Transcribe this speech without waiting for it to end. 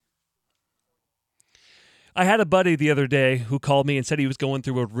I had a buddy the other day who called me and said he was going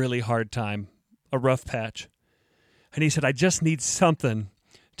through a really hard time, a rough patch. And he said, I just need something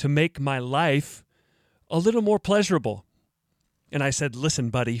to make my life a little more pleasurable. And I said, listen,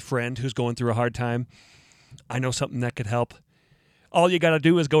 buddy, friend who's going through a hard time, I know something that could help. All you got to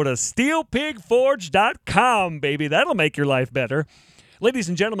do is go to steelpigforge.com, baby. That'll make your life better. Ladies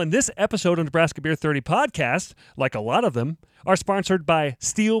and gentlemen, this episode of Nebraska Beer 30 podcast, like a lot of them, are sponsored by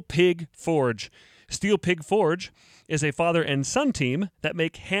Steel Pig Forge. Steel Pig Forge is a father and son team that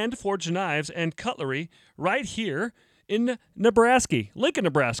make hand-forged knives and cutlery right here in Nebraska, Lincoln,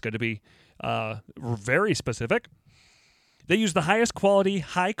 Nebraska, to be very specific. They use the highest quality,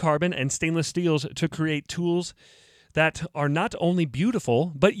 high carbon, and stainless steels to create tools that are not only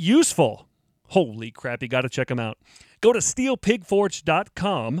beautiful, but useful. Holy crap, you got to check them out. Go to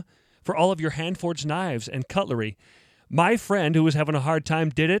steelpigforge.com for all of your hand-forged knives and cutlery. My friend who was having a hard time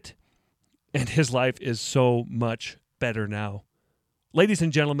did it, and his life is so much better now. Ladies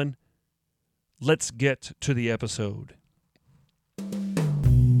and gentlemen, let's get to the episode.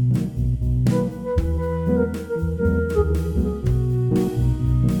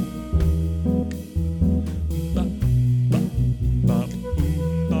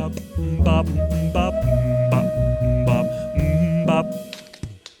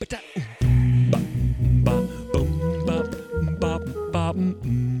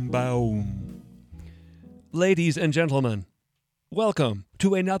 Ladies and gentlemen, welcome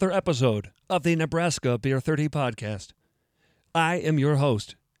to another episode of the Nebraska Beer 30 podcast. I am your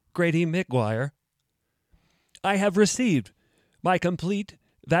host, Grady McGuire. I have received my complete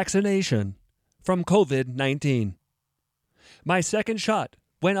vaccination from COVID-19. My second shot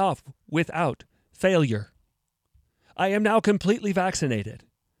went off without failure. I am now completely vaccinated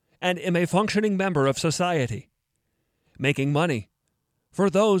and am a functioning member of society, making money for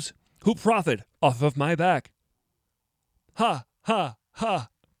those who profit off of my back. Ha, ha, ha.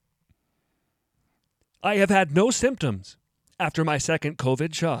 I have had no symptoms after my second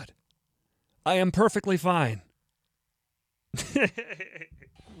COVID shot. I am perfectly fine.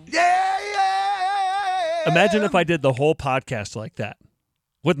 Yeah! Imagine if I did the whole podcast like that.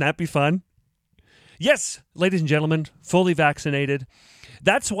 Wouldn't that be fun? Yes, ladies and gentlemen, fully vaccinated.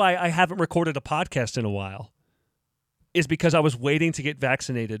 That's why I haven't recorded a podcast in a while, is because I was waiting to get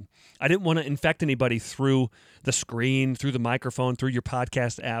vaccinated. I didn't want to infect anybody through the screen, through the microphone, through your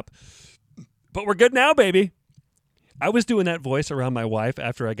podcast app. But we're good now, baby. I was doing that voice around my wife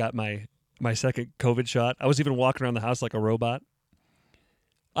after I got my second COVID shot. I was even walking around the house like a robot.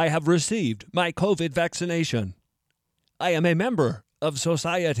 I have received my COVID vaccination. I am a member of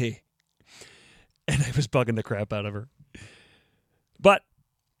society. And I was bugging the crap out of her. But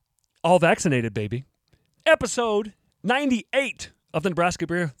all vaccinated, baby. Episode 98 of the Nebraska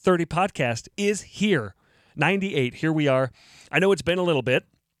Beer 30 podcast is here. 98, here we are. I know it's been a little bit,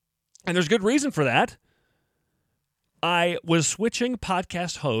 and there's good reason for that. I was switching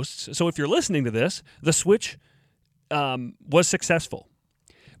podcast hosts, so if you're listening to this, the switch was successful.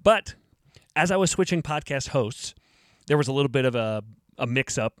 But as I was switching podcast hosts, there was a little bit of a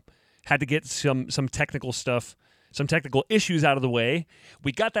mix-up. Had to get some technical stuff, some technical issues out of the way.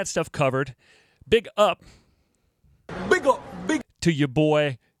 We got that stuff covered. Big up to your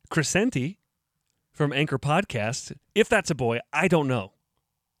boy Crescenti from Anchor Podcast. If that's a boy, I don't know.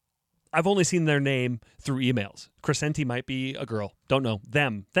 I've only seen their name through emails. Crescenti might be a girl. Don't know.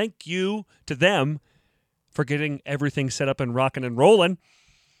 Them. Thank you to them for getting everything set up and rocking and rolling.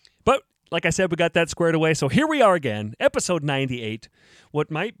 But like I said, we got that squared away. So here we are again, episode 98.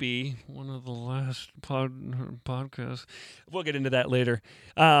 What might be one of the last podcasts. We'll get into that later.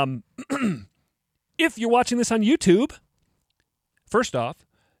 If you're watching this on YouTube, first off,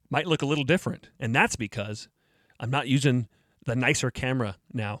 might look a little different. And that's because I'm not using the nicer camera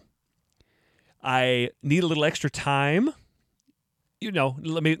now. I need a little extra time. You know,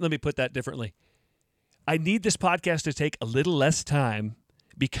 let me put that differently. I need this podcast to take a little less time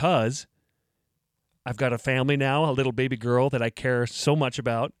because I've got a family now, a little baby girl that I care so much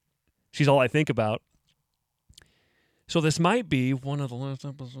about. She's all I think about. So this might be one of the last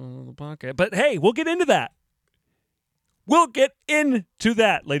episodes of the podcast. But hey, we'll get into that. We'll get into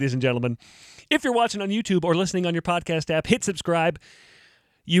that, ladies and gentlemen. If you're watching on YouTube or listening on your podcast app, hit subscribe.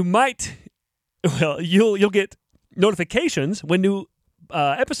 You might, you'll get notifications when new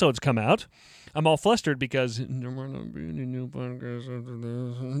episodes come out. I'm all flustered because there might not be any new podcasts after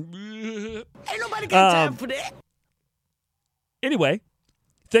this. Ain't nobody got time for that. Anyway,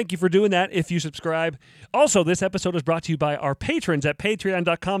 thank you for doing that if you subscribe. Also, this episode is brought to you by our patrons at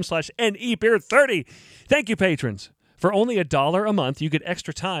patreon.com/NEBeer30. Thank you, patrons, For only $1 a month, you get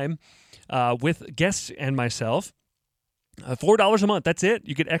extra time with guests and myself. $4 a month, that's it.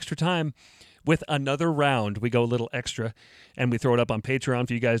 You get extra time with another round. We go a little extra, and we throw it up on Patreon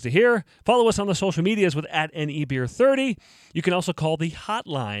for you guys to hear. Follow us on the social medias with @NEBeer30. You can also call the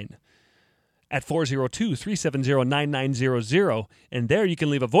hotline at 402-370-9900, and there you can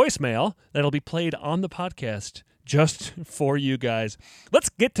leave a voicemail that'll be played on the podcast just for you guys. Let's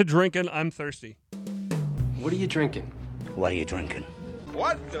get to drinking. I'm thirsty. What are you drinking? What are you drinking?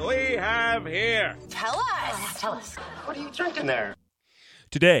 What do we have here? Tell us. What are you drinking there?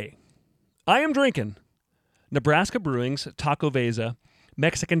 Today, I am drinking Nebraska Brewing's Taco Veza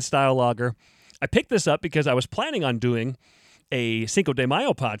Mexican-style lager. I picked this up because I was planning on doing a Cinco de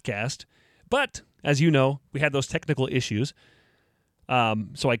Mayo podcast, but as you know, we had those technical issues,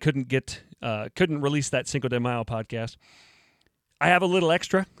 so I couldn't release that Cinco de Mayo podcast. I have a little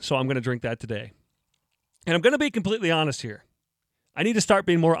extra, so I'm going to drink that today. And I'm going to be completely honest here. I need to start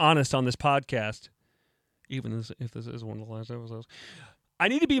being more honest on this podcast, even if this is one of the last episodes. I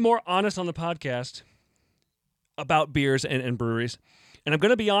need to be more honest on the podcast about beers and breweries. And I'm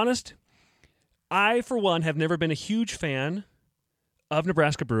going to be honest, I, for one, have never been a huge fan of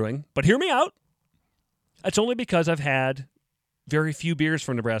Nebraska Brewing. But hear me out. It's only because I've had very few beers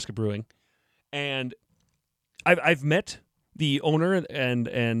from Nebraska Brewing. And I've met the owner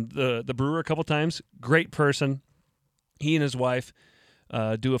and the brewer a couple times. Great person. He and his wife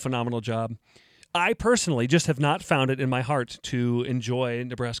do a phenomenal job. I personally just have not found it in my heart to enjoy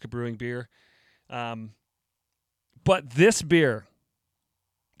Nebraska Brewing beer. But this beer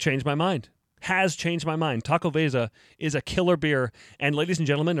changed my mind. Has changed my mind. Taco Veza is a killer beer. And ladies and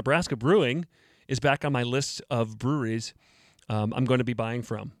gentlemen, Nebraska Brewing is back on my list of breweries I'm going to be buying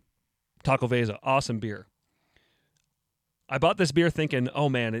from. Taco Veza, awesome beer. I bought this beer thinking, oh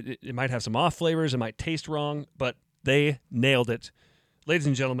man, it might have some off flavors, it might taste wrong, but they nailed it. Ladies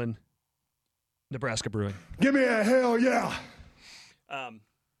and gentlemen, Nebraska Brewing. Give me a hell yeah.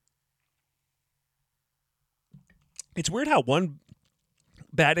 It's weird how one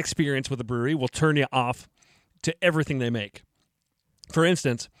bad experience with a brewery will turn you off to everything they make. For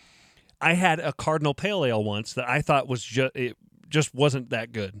instance, I had a Cardinal Pale Ale once that I thought was just wasn't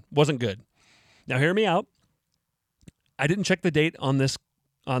that good. Wasn't good. Now hear me out. I didn't check the date on this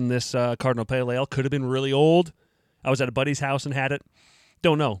Cardinal Pale Ale. Could have been really old. I was at a buddy's house and had it.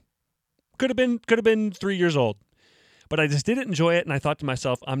 Don't know. Could have been 3 years old. But I just didn't enjoy it, and I thought to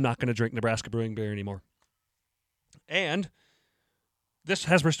myself, I'm not going to drink Nebraska Brewing beer anymore. And this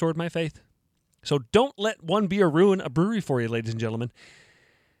has restored my faith. So don't let one beer ruin a brewery for you, ladies and gentlemen,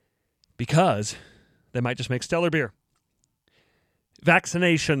 because they might just make stellar beer.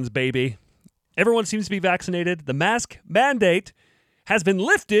 Vaccinations, baby. Everyone seems to be vaccinated. The mask mandate has been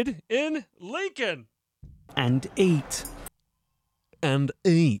lifted in Lincoln. And eat. And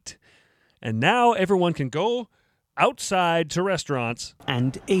now everyone can go outside to restaurants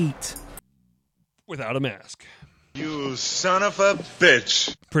And eat. without a mask. You son of a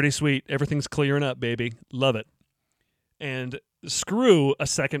bitch. Pretty sweet. Everything's clearing up, baby. Love it. And screw a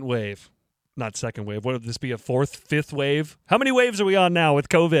second wave. Not second wave. What would this be, a fourth, fifth wave? How many waves are we on now with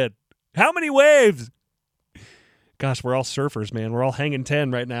COVID? How many waves? Gosh, we're all surfers, man. We're all hanging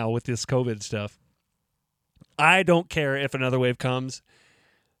 10 right now with this COVID stuff. I don't care if another wave comes.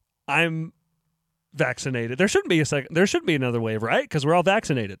 I'm vaccinated. There shouldn't be another wave, right? Because we're all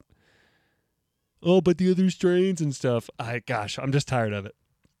vaccinated. Oh, but the other strains and stuff. I'm just tired of it.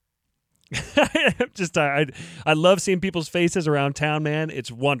 I'm just tired. I love seeing people's faces around town, man.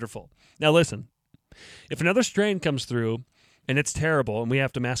 It's wonderful. Now listen, if another strain comes through and it's terrible and we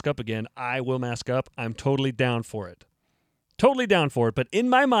have to mask up again, I will mask up. I'm totally down for it. Totally down for it. But in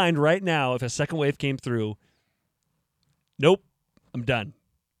my mind right now, if a second wave came through, nope, I'm done.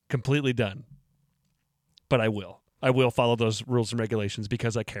 Completely done. But I will. I will follow those rules and regulations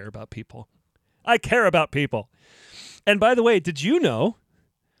because I care about people. I care about people. And by the way, did you know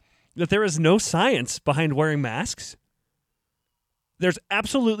that there is no science behind wearing masks? There's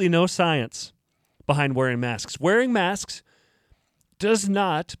absolutely no science behind wearing masks. Wearing masks does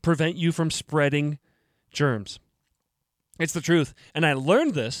not prevent you from spreading germs. It's the truth. And I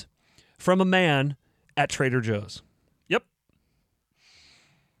learned this from a man at Trader Joe's. Yep.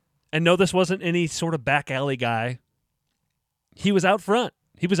 And no, this wasn't any sort of back alley guy. He was out front.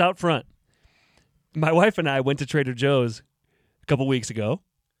 My wife and I went to Trader Joe's a couple weeks ago.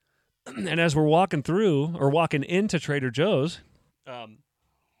 And as we're walking into Trader Joe's,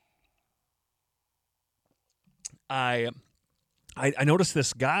 I noticed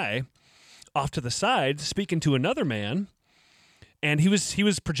this guy off to the side speaking to another man, and he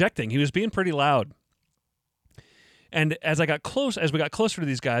was projecting. He was being pretty loud. And as we got closer to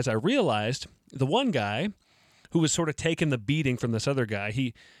these guys, I realized the one guy who was sort of taking the beating from this other guy,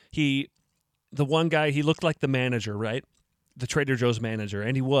 the one guy, he looked like the manager, right? The Trader Joe's manager,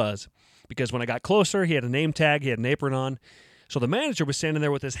 and he was. Because when I got closer, he had a name tag, he had an apron on. So the manager was standing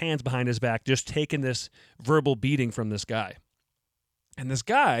there with his hands behind his back, just taking this verbal beating from this guy. And this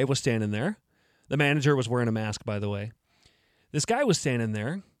guy was standing there. The manager was wearing a mask, by the way. This guy was standing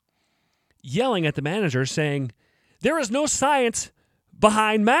there yelling at the manager saying, "There is no science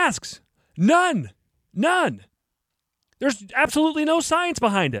behind masks. None. None. There's absolutely no science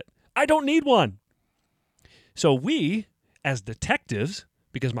behind it. I don't need one." So we, as detectives,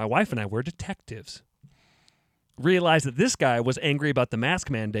 because my wife and I were detectives, realized that this guy was angry about the mask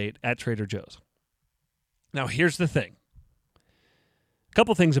mandate at Trader Joe's. Now, here's the thing. A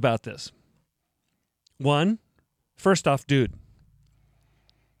couple things about this. One, first off, dude,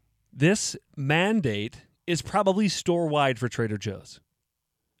 this mandate is probably store-wide for Trader Joe's.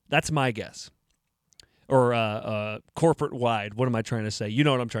 That's my guess. Or corporate-wide. What am I trying to say? You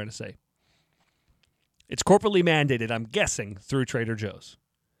know what I'm trying to say. It's corporately mandated, I'm guessing, through Trader Joe's.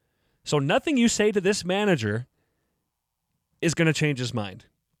 So nothing you say to this manager is going to change his mind.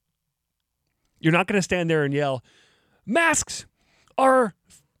 You're not going to stand there and yell, masks are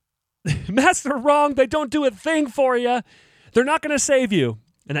wrong. They don't do a thing for you. They're not going to save you.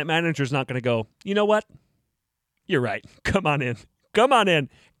 And that manager's not going to go, you know what? You're right. Come on in. Come on in.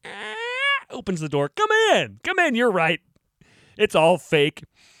 Opens the door. Come in. Come in. You're right. It's all fake.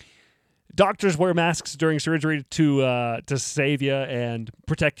 Doctors wear masks during surgery to save you and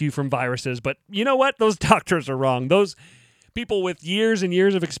protect you from viruses. But you know what? Those doctors are wrong. Those people with years and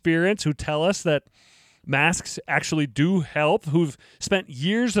years of experience who tell us that masks actually do help, who've spent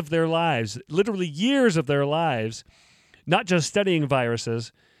years of their lives, literally years of their lives, not just studying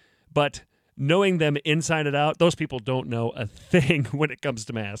viruses, but knowing them inside and out, those people don't know a thing when it comes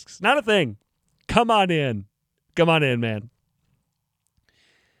to masks. Not a thing. Come on in. Come on in, man.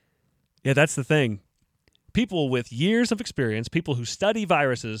 Yeah, that's the thing. People with years of experience, people who study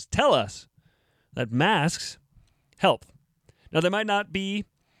viruses, tell us that masks help. Now, they might not be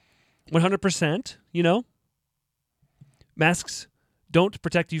 100%, you know. Masks don't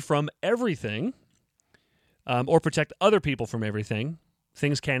protect you from everything or protect other people from everything.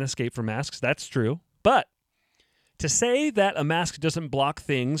 Things can escape from masks. That's true. But to say that a mask doesn't block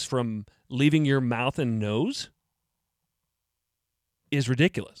things from leaving your mouth and nose is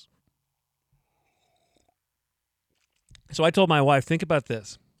ridiculous. So I told my wife, think about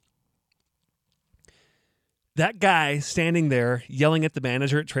this. That guy standing there yelling at the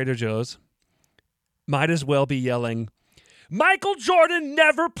manager at Trader Joe's might as well be yelling, Michael Jordan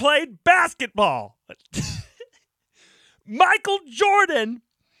never played basketball. Michael Jordan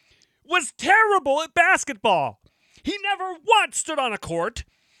was terrible at basketball. He never once stood on a court.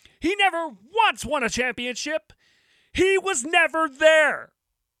 He never once won a championship. He was never there.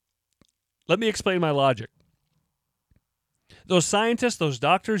 Let me explain my logic. Those scientists, those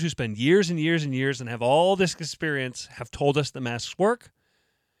doctors who spend years and years and years and have all this experience have told us the masks work.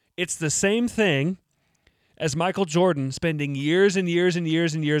 It's the same thing as Michael Jordan spending years and years and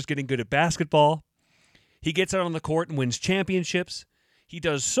years and years getting good at basketball. He gets out on the court and wins championships. He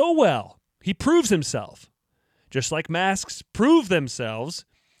does so well. He proves himself. Just like masks prove themselves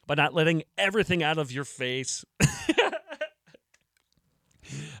by not letting everything out of your face.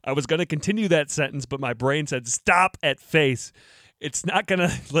 I was going to continue that sentence, but my brain said, stop at face. It's not going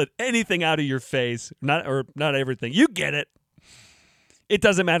to let anything out of your face. Not everything. You get it. It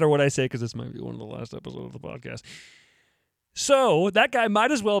doesn't matter what I say because this might be one of the last episodes of the podcast. So that guy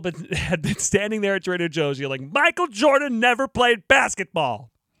might as well had been standing there at Trader Joe's yelling, Michael Jordan never played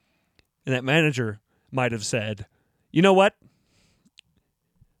basketball. And that manager might have said, you know what?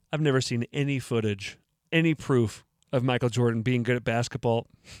 I've never seen any footage, any proof of Michael Jordan being good at basketball.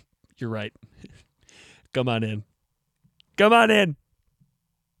 You're right. Come on in. Come on in.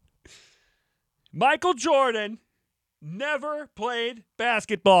 Michael Jordan never played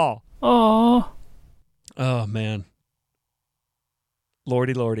basketball. Aww. Oh, man.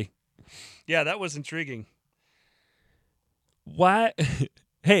 Lordy, lordy. Yeah, that was intriguing. Why?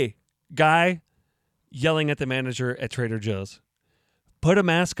 Hey, guy yelling at the manager at Trader Joe's. Put a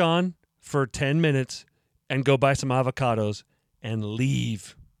mask on for 10 minutes and go buy some avocados and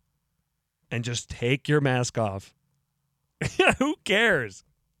leave. And just take your mask off. Who cares?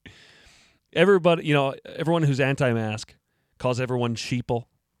 Everybody, everyone who's anti-mask calls everyone sheeple.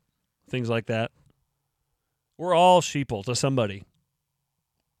 Things like that. We're all sheeple to somebody.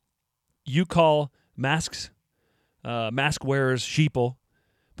 You call mask wearers sheeple,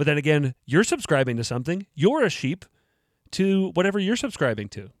 but then again, you're subscribing to something. You're a sheep to whatever you're subscribing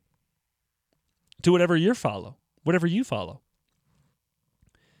to whatever you follow.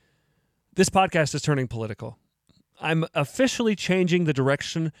 This podcast is turning political. I'm officially changing the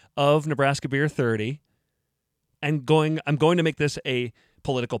direction of Nebraska Beer 30 and I'm going to make this a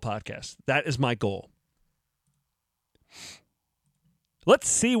political podcast. That is my goal. Let's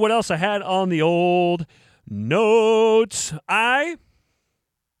see what else I had on the old notes.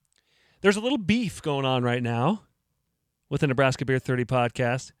 There's a little beef going on right now with the Nebraska Beer 30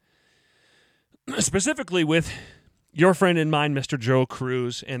 podcast, specifically with your friend and mine, Mr. Joe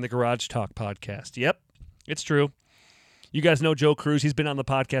Cruz, and the Garage Talk podcast. Yep, it's true. You guys know Joe Cruz. He's been on the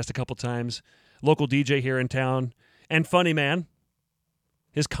podcast a couple times. Local DJ here in town. And funny man.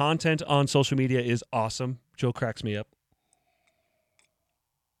 His content on social media is awesome. Joe cracks me up.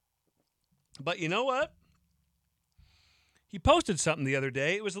 But you know what? He posted something the other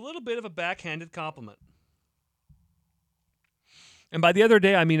day. It was a little bit of a backhanded compliment. And by the other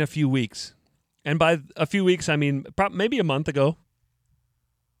day, I mean a few weeks. And by a few weeks, I mean maybe a month ago.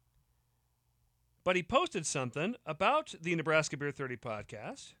 But he posted something about the Nebraska Beer 30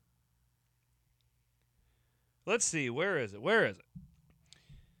 podcast. Let's see, where is it?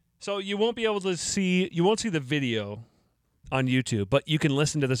 So you won't see the video on YouTube, but you can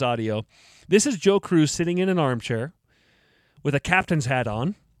listen to this audio. This is Joe Cruz sitting in an armchair with a captain's hat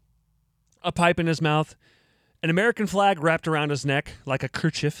on, a pipe in his mouth, an American flag wrapped around his neck like a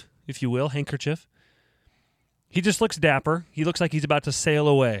kerchief, if you will, handkerchief. He just looks dapper. He looks like he's about to sail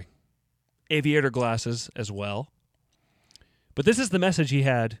away. Aviator glasses as well. But this is the message he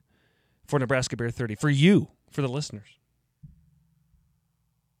had for Nebraska Beer 30, for you, for the listeners.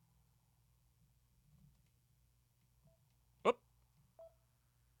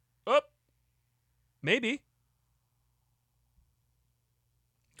 Up. Maybe.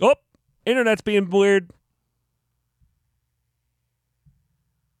 Oh, internet's being weird.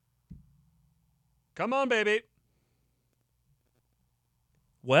 Come on, baby.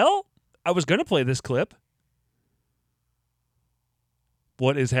 Well, I was going to play this clip.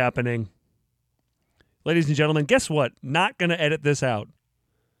 What is happening? Ladies and gentlemen, guess what? Not going to edit this out.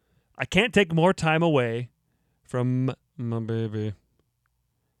 I can't take more time away from my baby.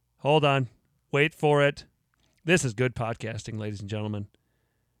 Hold on. Wait for it. This is good podcasting, ladies and gentlemen.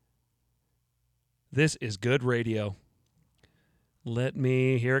 This is good radio.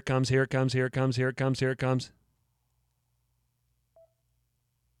 Here it comes.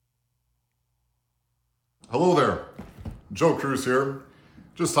 Hello there. Joe Cruz here.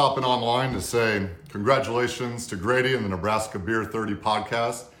 Just hopping online to say congratulations to Grady and the Nebraska Beer 30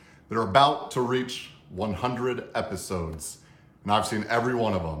 podcast that are about to reach 100 episodes. And I've seen every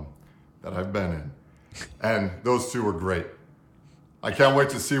one of them that I've been in. And those two are great. I can't wait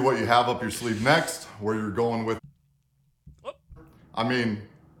to see what you have up your sleeve next, where you're going with. I mean,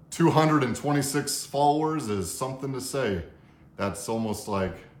 226 followers is something to say. That's almost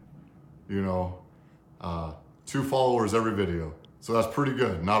like, 2 followers every video. So that's pretty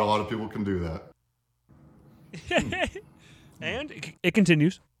good. Not a lot of people can do that. And it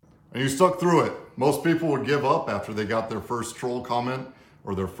continues. And you stuck through it. Most people would give up after they got their first troll comment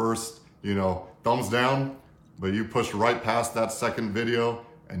or their first, thumbs down. But you pushed right past that second video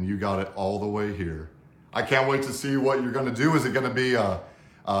and you got it all the way here. I can't wait to see what you're going to do. Is it going to be a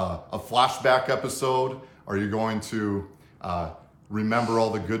flashback episode? Are you going to remember all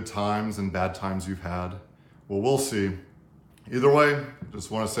the good times and bad times you've had? Well, we'll see. Either way,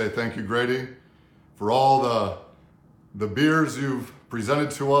 just want to say thank you, Grady, for all the beers you've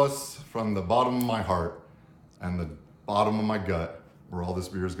presented to us from the bottom of my heart and the bottom of my gut, where all this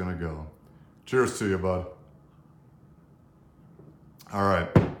beer is going to go. Cheers to you, bud. All right.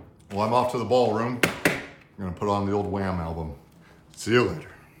 Well, I'm off to the ballroom. I'm going to put on the old Wham album. See you later.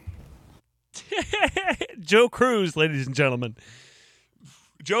 Joe Cruz, ladies and gentlemen.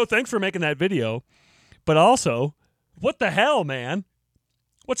 Joe, thanks for making that video. But also, what the hell, man?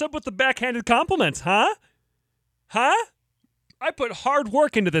 What's up with the backhanded compliments, huh? Huh? I put hard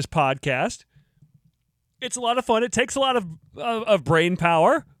work into this podcast. It's a lot of fun. It takes a lot of brain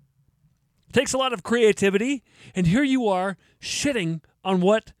power. It takes a lot of creativity. And here you are shitting on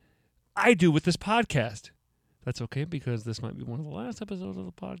what I do with this podcast. That's okay, because this might be one of the last episodes of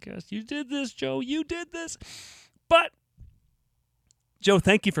the podcast. You did this, Joe. You did this. But, Joe,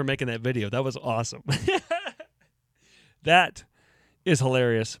 thank you for making that video. That was awesome. That is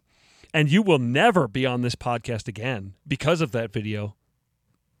hilarious. And you will never be on this podcast again because of that video.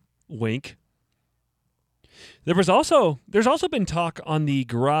 Wink. There's also been talk on the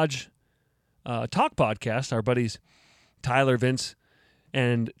Garage Talk podcast, our buddies Tyler, Vince,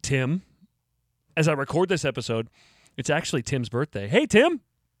 and Tim. As I record this episode, It's actually Tim's birthday. Hey, Tim!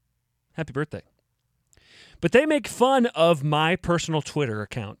 Happy birthday. But they make fun of my personal Twitter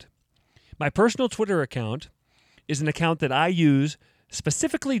account. My personal Twitter account is an account that I use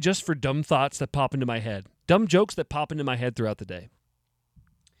specifically just for dumb thoughts that pop into my head, dumb jokes that pop into my head throughout the day.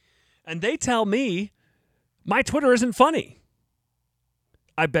 And they tell me my Twitter isn't funny.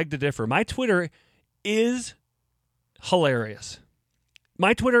 I beg to differ. My Twitter is hilarious.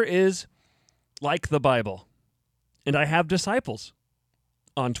 My Twitter is like the Bible. And I have disciples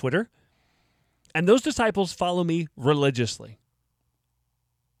on Twitter. And those disciples follow me religiously.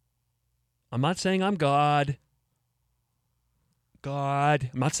 I'm not saying I'm God. I'm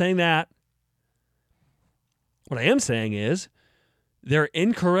not saying that. What I am saying is they're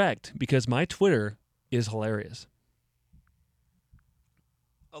incorrect because my Twitter is hilarious.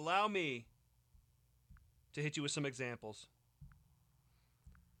 Allow me to hit you with some examples.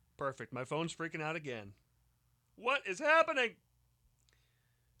 Perfect. My phone's freaking out again. What is happening?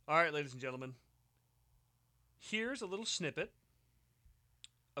 All right, ladies and gentlemen. Here's a little snippet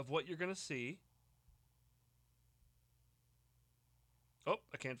of what you're going to see. Oh,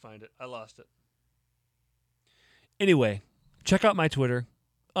 I can't find it. I lost it. Anyway, check out my Twitter,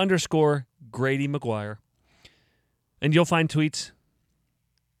 _Grady McGuire. And you'll find tweets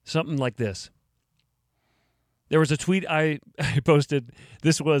something like this. There was a tweet I posted.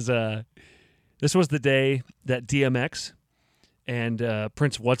 This was the day that DMX and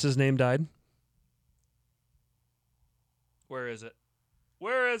Prince What's-His-Name died. Where is it?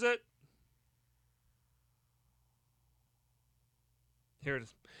 Here it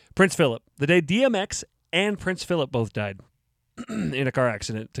is. Prince Philip. The day DMX and Prince Philip both died in a car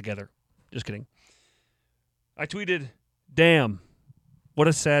accident together. Just kidding. I tweeted, "Damn, what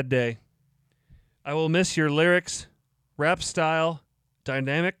a sad day. I will miss your lyrics, rap style,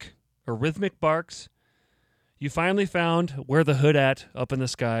 dynamic or rhythmic barks. You finally found where the hood at up in the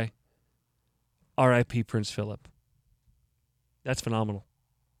sky. R.I.P. Prince Philip." That's phenomenal.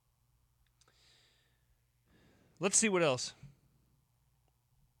 Let's see what else.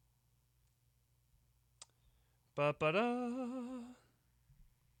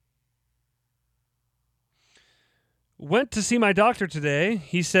 Went to see my doctor today.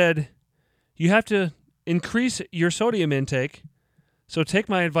 He said, "You have to increase your sodium intake, so take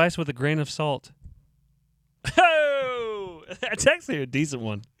my advice with a grain of salt." Oh, that's actually a decent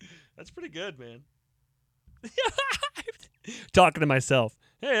one. That's pretty good, man. Talking to myself.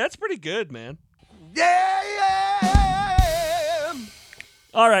 Hey, that's pretty good, man. Yeah!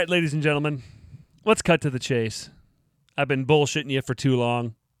 All right, ladies and gentlemen, let's cut to the chase. I've been bullshitting you for too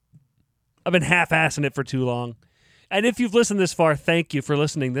long. I've been half-assing it for too long. And if you've listened this far, thank you for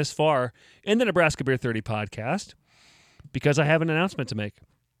listening this far in the Nebraska Beer 30 podcast, because I have an announcement to make.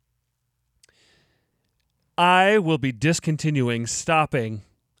 I will be stopping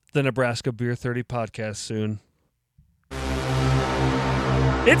the Nebraska Beer 30 podcast soon.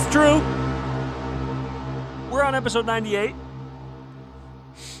 It's true. We're on episode 98.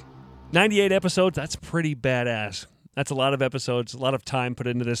 98 episodes, that's pretty badass. That's a lot of episodes, a lot of time put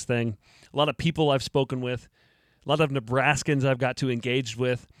into this thing, a lot of people I've spoken with, a lot of Nebraskans I've got to engage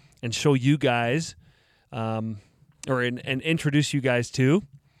with and show you guys, and introduce you guys to.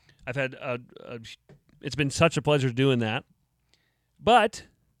 I've had it's been such a pleasure doing that. But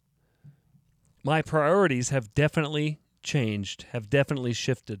my priorities have definitely changed, have definitely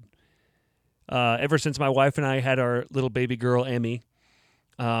shifted. Ever since my wife and I had our little baby girl, Emmy,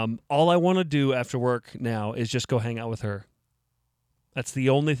 all I want to do after work now is just go hang out with her. That's the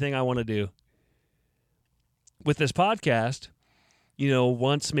only thing I want to do. With this podcast,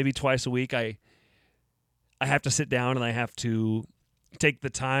 once, maybe twice a week, I have to sit down and I have to take the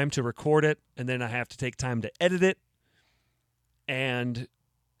time to record it, and then I have to take time to edit it. And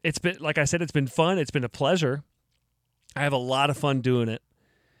it's been, like I said, it's been fun. It's been a pleasure. I have a lot of fun doing it.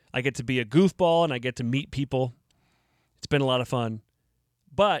 I get to be a goofball and I get to meet people. It's been a lot of fun.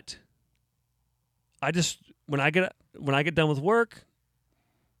 But when I get done with work,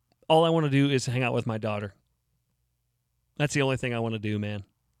 all I want to do is hang out with my daughter. That's the only thing I want to do, man.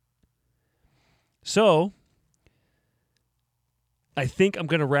 So I think I'm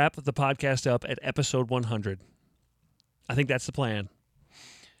going to wrap the podcast up at episode 100. I think that's the plan.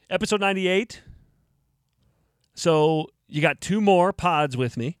 Episode 98. So you got 2 more pods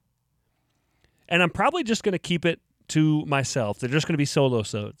with me. And I'm probably just going to keep it to myself. They're just going to be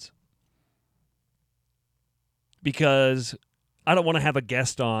solo-sodes. Because I don't want to have a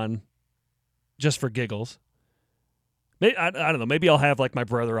guest on just for giggles. Maybe, I don't know. Maybe I'll have like my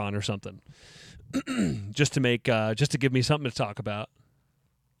brother on or something. just to give me something to talk about.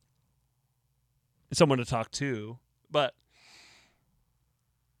 Someone to talk to. But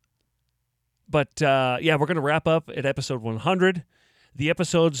yeah, we're going to wrap up at episode 100. The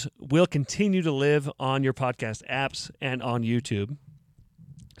episodes will continue to live on your podcast apps and on YouTube.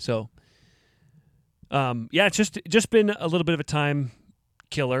 So, yeah, it's just been a little bit of a time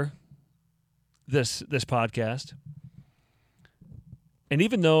killer, this podcast. And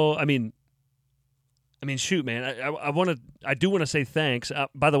even though, I mean, shoot, man, I do want to say thanks.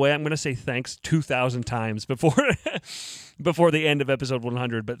 By the way, I'm going to say thanks 2,000 times before before the end of episode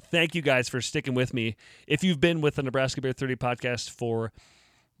 100. But thank you guys for sticking with me. If you've been with the Nebraska Bear 30 podcast for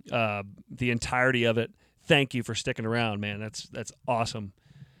the entirety of it, thank you for sticking around, man. That's awesome.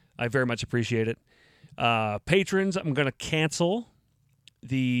 I very much appreciate it. Patrons, I'm going to cancel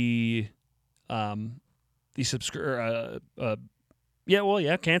the cancel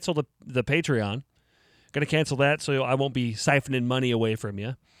the Patreon. Going to cancel that so I won't be siphoning money away from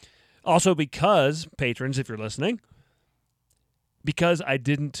you. Also, because, patrons, if you're listening, because I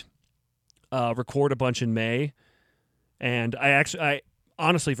didn't record a bunch in May, and I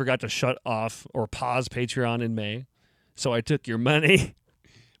honestly forgot to shut off or pause Patreon in May, so I took your money.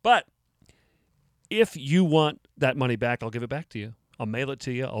 But if you want that money back, I'll give it back to you. I'll mail it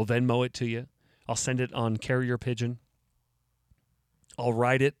to you. I'll Venmo it to you. I'll send it on carrier pigeon. I'll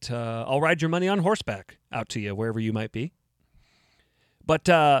ride it. I'll ride your money on horseback out to you wherever you might be. But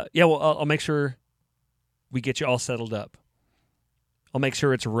yeah, well, I'll make sure we get you all settled up. I'll make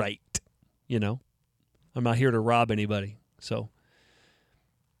sure it's right. You know, I'm not here to rob anybody. So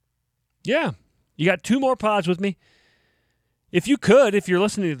yeah, you got 2 more pods with me. If you could, if you're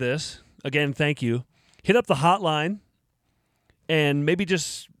listening to this, again, thank you. Hit up the hotline and maybe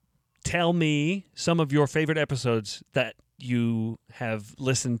just tell me some of your favorite episodes that you have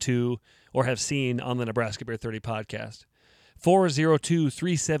listened to or have seen on the Nebraska Bear 30 podcast.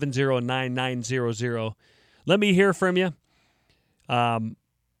 402-370-9900. Let me hear from you.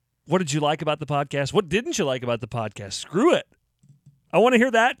 What did you like about the podcast? What didn't you like about the podcast? Screw it. I want to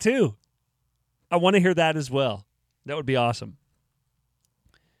hear that too. I want to hear that as well. That would be awesome.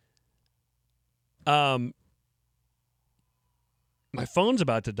 My phone's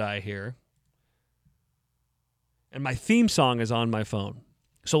about to die here. And my theme song is on my phone.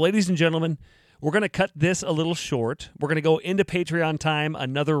 So, ladies and gentlemen, we're going to cut this a little short. We're going to go into Patreon time,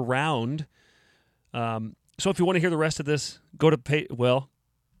 another round. So if you want to hear the rest of this, go to well,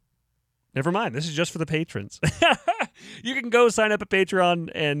 never mind. This is just for the patrons. You can go sign up at Patreon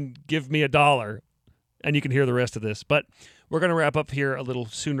and give me $1, and you can hear the rest of this. But we're going to wrap up here a little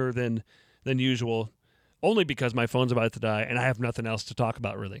sooner than usual, only because my phone's about to die, and I have nothing else to talk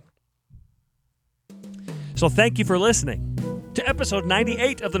about, really. So thank you for listening to episode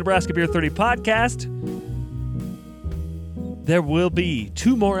 98 of the Nebraska Beer 30 podcast. There will be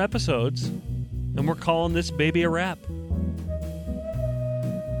 2 more episodes, and we're calling this baby a wrap.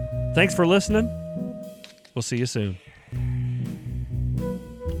 Thanks for listening. We'll see you soon.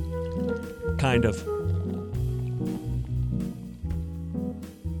 Kind of.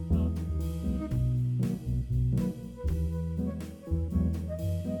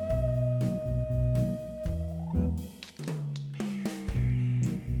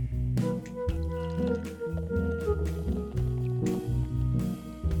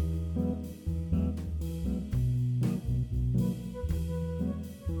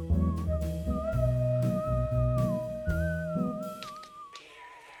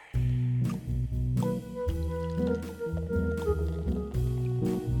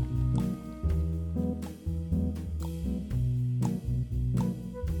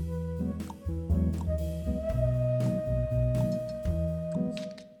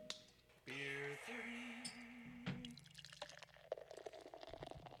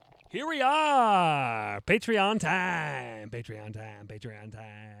 Here we are. Patreon time. Patreon time. Patreon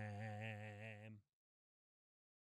time.